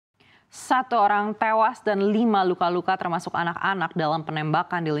Satu orang tewas dan 5 luka-luka termasuk anak-anak dalam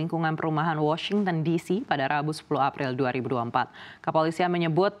penembakan di lingkungan perumahan Washington DC pada Rabu 10 April 2024. Kepolisian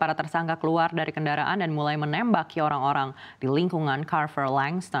menyebut para tersangka keluar dari kendaraan dan mulai menembaki orang-orang di lingkungan Carver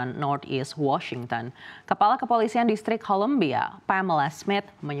Langston, Northeast Washington. Kepala Kepolisian Distrik Columbia, Pamela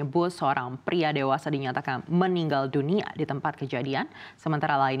Smith, menyebut seorang pria dewasa dinyatakan meninggal dunia di tempat kejadian,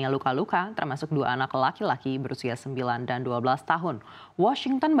 sementara lainnya luka-luka termasuk 2 anak laki-laki berusia 9 dan 12 tahun.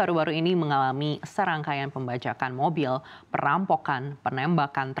 Washington baru-baru ini mengalami serangkaian pembajakan mobil, perampokan,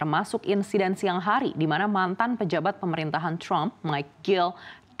 penembakan, termasuk insiden siang hari di mana mantan pejabat pemerintahan Trump, Mike Gill,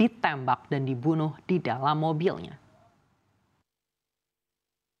 ditembak dan dibunuh di dalam mobilnya.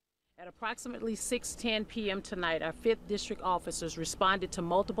 At approximately 6:10 p.m. tonight, our 5th District officers responded to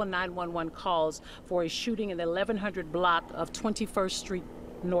multiple 911 calls for a shooting in the 1100 block of 21st Street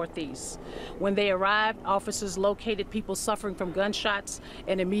Northeast. When they arrived, officers located people suffering from gunshots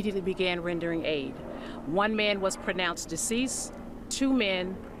and immediately began rendering aid. 1 man was pronounced deceased, 2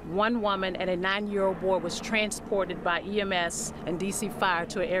 men, 1 woman, and a 9-year-old boy was transported by EMS and DC Fire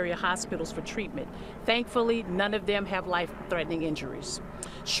to area hospitals for treatment. Thankfully, none of them have life-threatening injuries.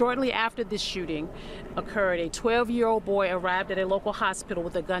 Shortly after this shooting occurred, a 12-year-old boy arrived at a local hospital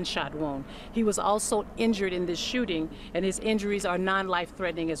with a gunshot wound. He was also injured in this shooting, and his injuries are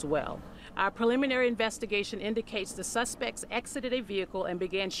non-life-threatening as well. Our preliminary investigation indicates the suspects exited a vehicle and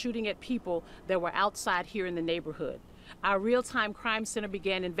began shooting at people that were outside here in the neighborhood. Our real-time crime center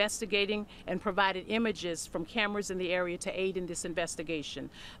began investigating and provided images from cameras in the area to aid in this investigation.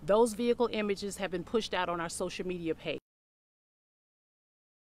 Those vehicle images have been pushed out on our social media page.